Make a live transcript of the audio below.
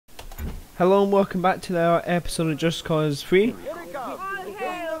Hello and welcome back to our episode of Just Cause 3.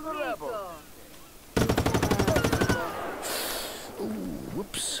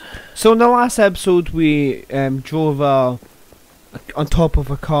 Whoops. So in the last episode we drove on top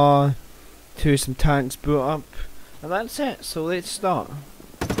of a car to some tanks blew up, and that's it, so let's start.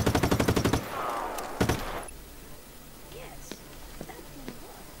 Yes, that will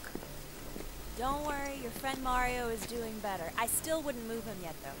work. Don't worry, your friend Mario is doing better. I still wouldn't move him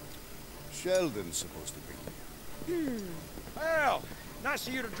yet, though. Sheldon's supposed to be here. Well, nice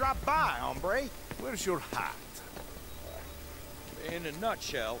of you to drop by, hombre. Where's your hat? In a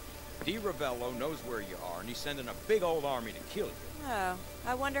nutshell, Di Ravello knows where you are, and he's sending a big old army to kill you. Oh,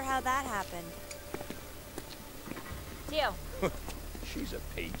 I wonder how that happened. Theo. She's a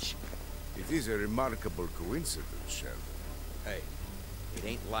peach. It is a remarkable coincidence, Sheldon. Hey, it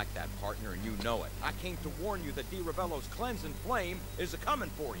ain't like that, partner, and you know it. I came to warn you that Di Ravello's cleansing flame is a-coming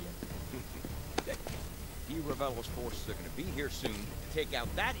for you. Di Ravello's forces are gonna be here soon to take out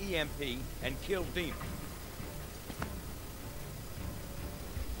that EMP and kill Demon.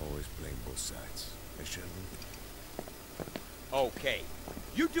 Always playing both sides, eh, Sheldon? Okay,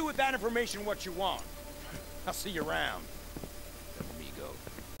 you do with that information what you want. I'll see you around, amigo.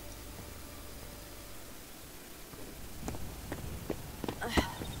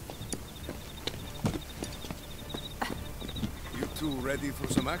 You two ready for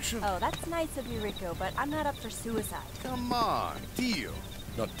some action? Oh, that's nice of you, Rico, but I'm not up for suicide. Come on, Tio.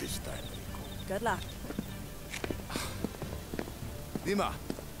 Not this time, Rico. Good luck. Dima,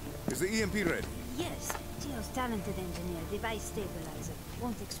 is the EMP ready? Yes, Tio's talented engineer, device stabilizer.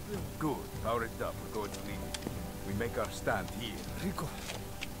 Won't explode. Good. Power it up. We're going to need it. We make our stand here. Rico,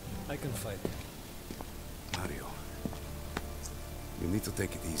 I can fight. Mario, you need to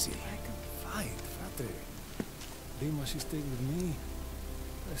take it easy. I can fight, Frate. Dima, she stayed with me.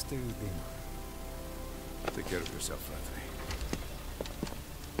 I stay with Dima. Take care of yourself, Fratre.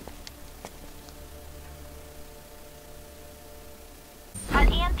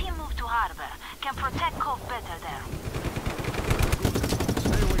 An EMP move to harbor. Can protect Cove better there.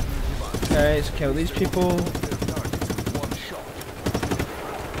 Okay, let's kill these people.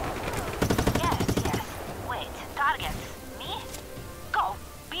 Yes. Wait, targets. Me? Go.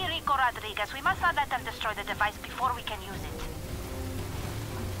 Be Rico Rodriguez. We must not let them destroy the device before we can use it.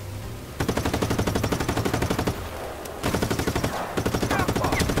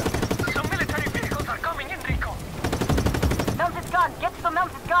 Some military vehicles are coming in, Rico. Melted gun. Get to the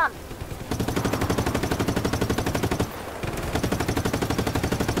melted gun.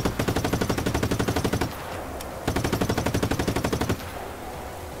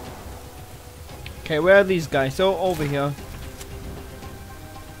 Okay, where are these guys? Oh, over here.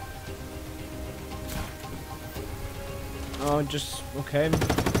 Oh, just okay.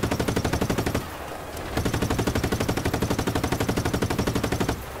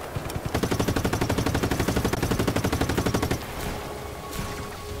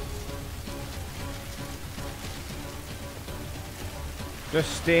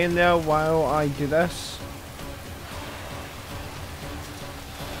 Just staying there while I do this.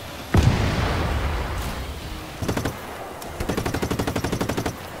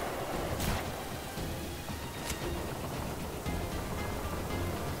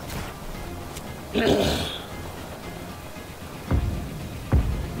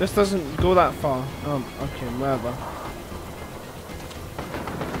 This doesn't go that far. Okay, whatever.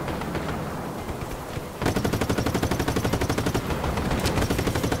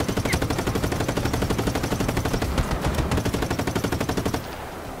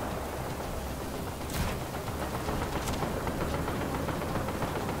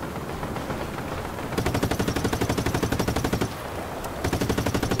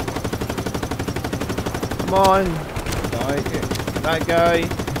 Come on! Get that guy,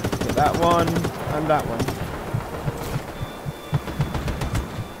 get that one, and that one.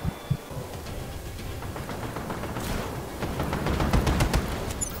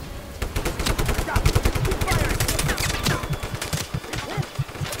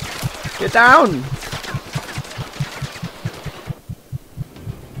 Get down!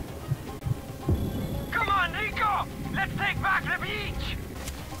 Come on, Rico! Let's take back the beach!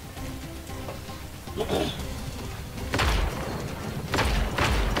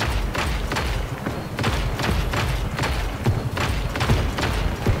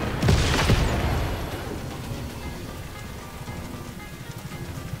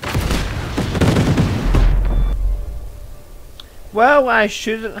 Well, I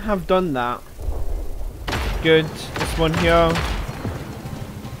shouldn't have done that. Good. This one here.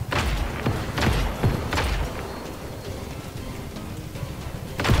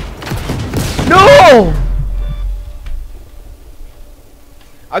 No!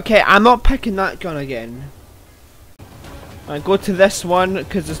 Okay, I'm not picking that gun again. I go to this one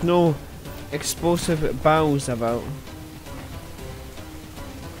because there's no explosive barrels about.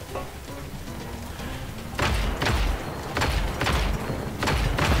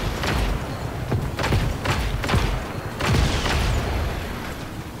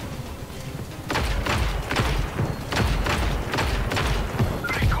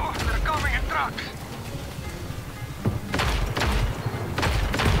 Rico, they're coming in trucks.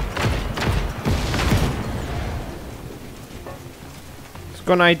 I've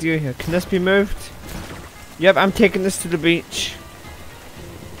got an idea here. Can this be moved? Yep, I'm taking this to the beach.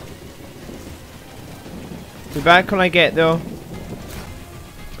 Be back when I get there.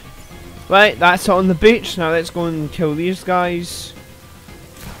 Right, that's it on the beach. Now let's go and kill these guys.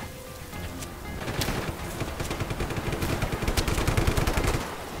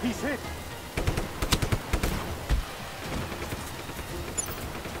 He's hit.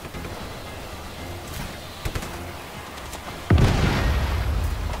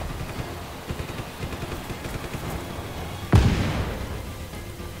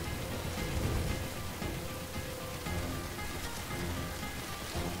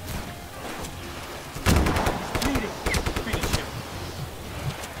 Finish him.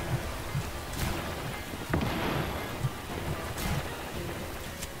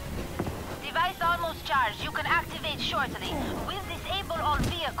 Device almost charged. You can activate shortly. We'll disable all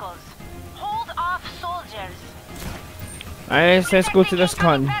vehicles. Hold off soldiers. Alright, let's go to this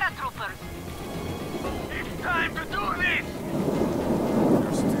Detecting con. paratroopers. It's time to do this.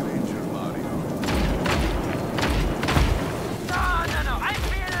 You're still injured, Mario. No. I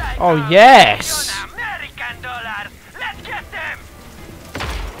feel like Oh, $1 yes! million American dollars. Let's get them.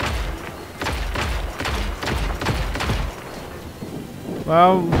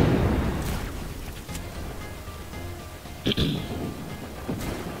 Well,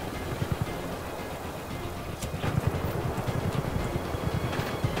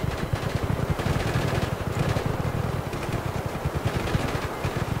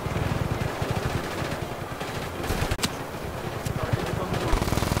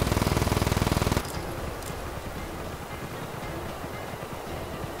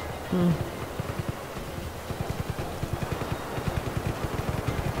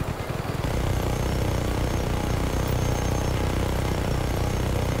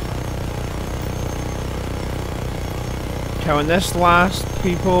 killing this last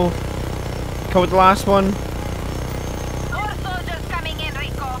people. Killed the last one. More soldiers coming in,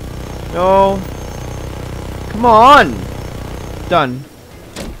 Rico. No. Come on. Done.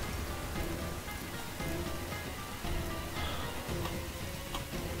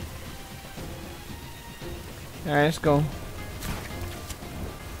 Alright, let's go.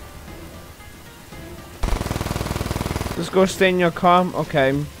 Let's go stay in your car.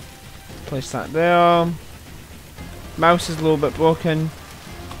 Okay. Place that there. Mouse is a little bit broken.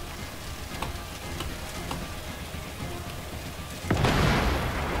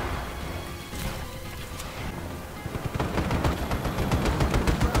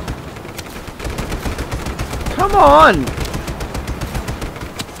 Come on!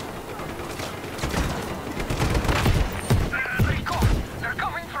 Rico, they're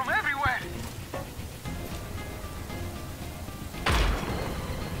coming from everywhere.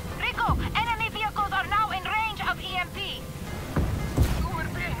 Rico, enemy vehicles are now in range of EMP. We're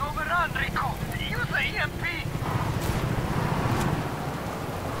being overrun, Rico. Use the EMP.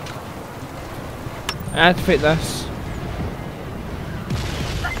 Activate this.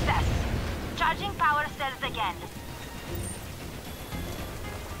 Success. Charging power cells again.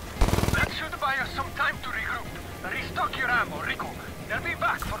 That should buy us some time to regroup. Restock your ammo, Rico. They'll be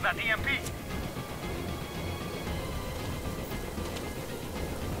back for that EMP.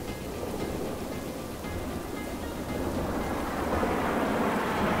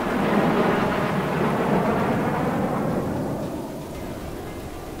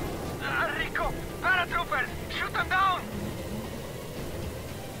 Rico, paratroopers, shoot them down.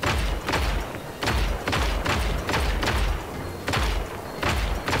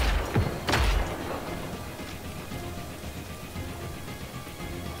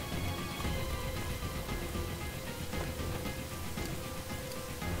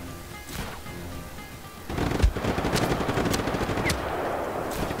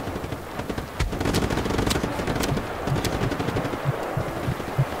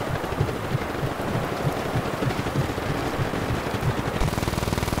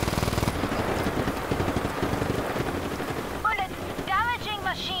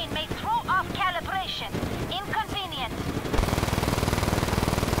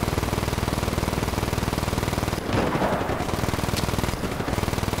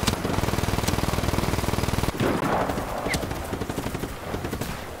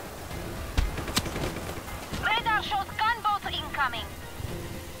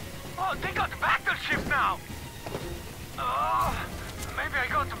 Oh, they got battleship now. Oh, maybe I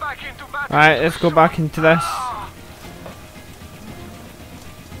got back into battle. Alright, let's go back into this.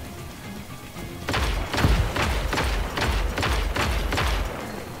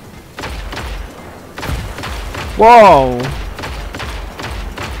 Whoa!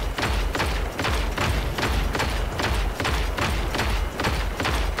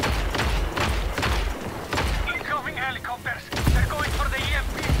 Incoming helicopters. They're going for the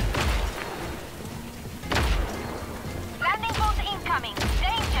EMP. Landing boat incoming.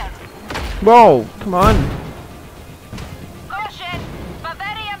 Danger. Whoa! Come on! Caution.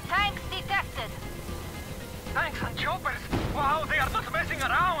 Bavarian tanks detected. Tanks and choppers. Wow, they are not messing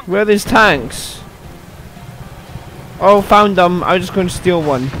around. Where are these tanks? Oh, found them. I was just going to steal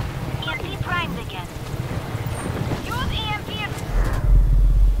one. EMP primed again. Use EMP.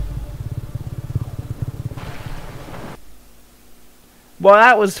 Well,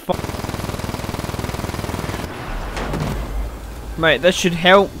 that was fun. Right, this should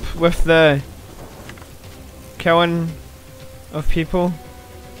help with the killing of people.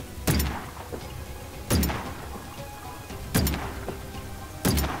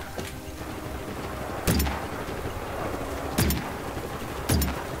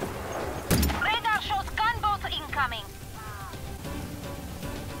 Radar shows gunboats incoming.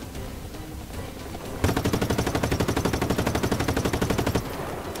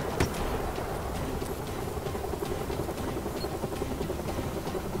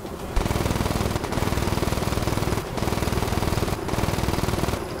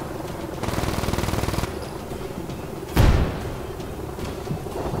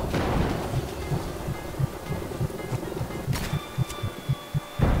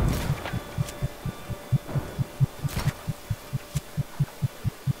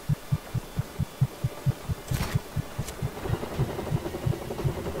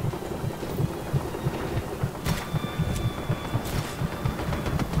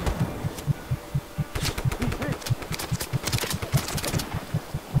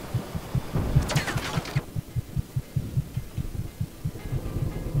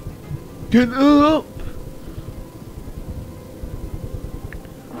 Get up!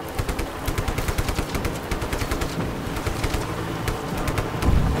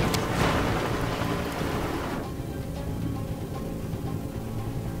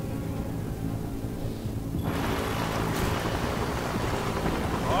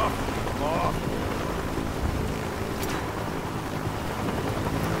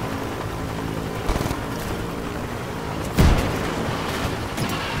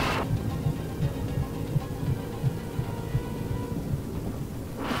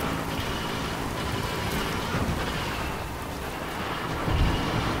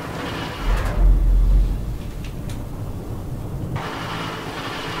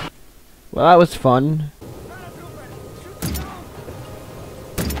 Well, that was fun.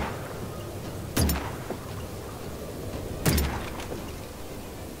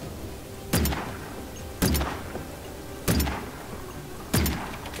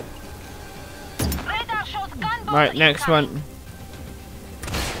 Radar shows gunboats Right, next incoming. one.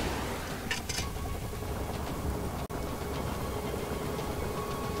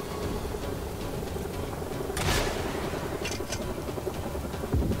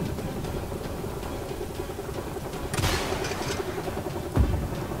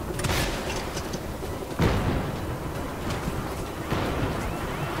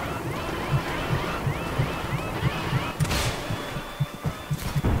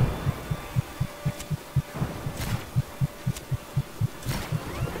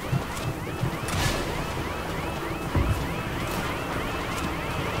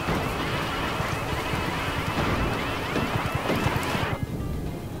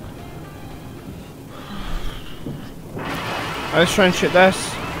 Let's try and shoot this.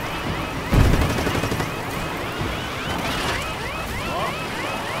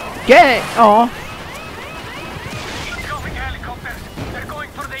 Get it! Oh. Incoming helicopters. They're going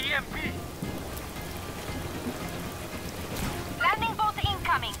for the EMP. Landing boat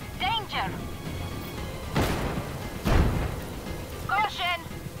incoming. Danger. Caution.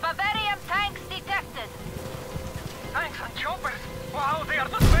 Bavarian tanks detected. Tanks and choppers. Wow, they are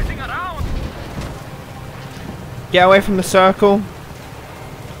not messing around. Get away from the circle.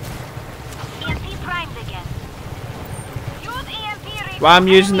 EMP primed again. Use EMP. Well, I'm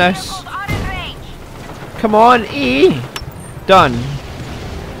using this. Vehicles are in range. Come on, E! Done.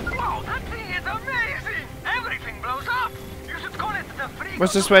 Wow, that thing is amazing. Everything blows up. You should call it the free.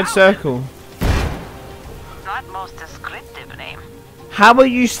 What's this red circle? Not most descriptive name. How are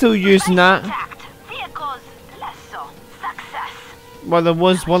you still using that? Intact. Vehicles less so. Success. Well, there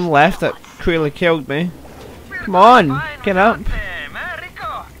was one left that clearly killed me. Come on, get up.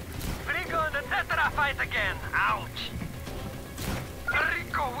 Rico! Rico and the Tetra fight again. Ouch!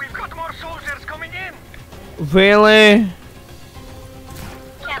 Rico, we've got more soldiers coming in. Really?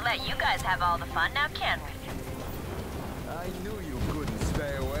 Can't let you guys have all the fun now, can we? I knew you couldn't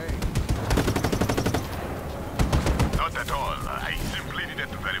stay away. Not at all. I simply needed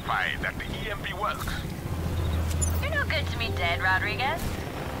to verify that the EMP works. You're no good to me dead, Rodriguez.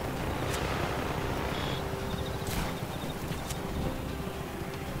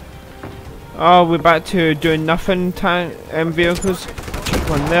 Oh, we're back to doing nothing tank vehicles. Check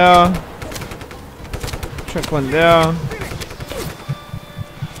one there. Check one there.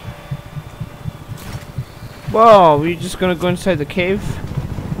 Whoa, we're just gonna go inside the cave?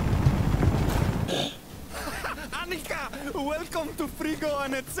 Annika, welcome to Frigo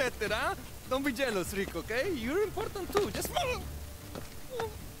and etc. Don't be jealous, Rick, okay? You're important too. Just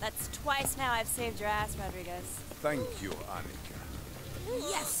That's twice now I've saved your ass, Rodriguez. Thank you, Annika.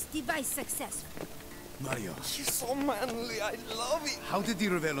 Yes, device successful. Mario, She's so manly. I love it. how did Di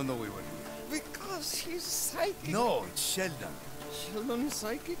Ravello know we were here? Because he's psychic. No, it's Sheldon. Sheldon is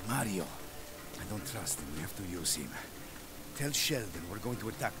psychic? Mario, I don't trust him. We have to use him. Tell Sheldon we're going to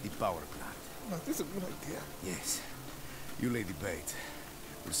attack the power plant. That is a good idea. Yes. You lay the bait.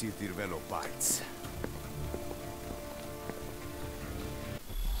 We'll see if Di Ravello bites.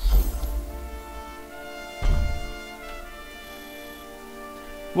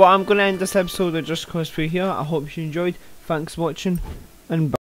 Well, I'm gonna end this episode of Just Cause 3 here. I hope you enjoyed. Thanks for watching, and bye.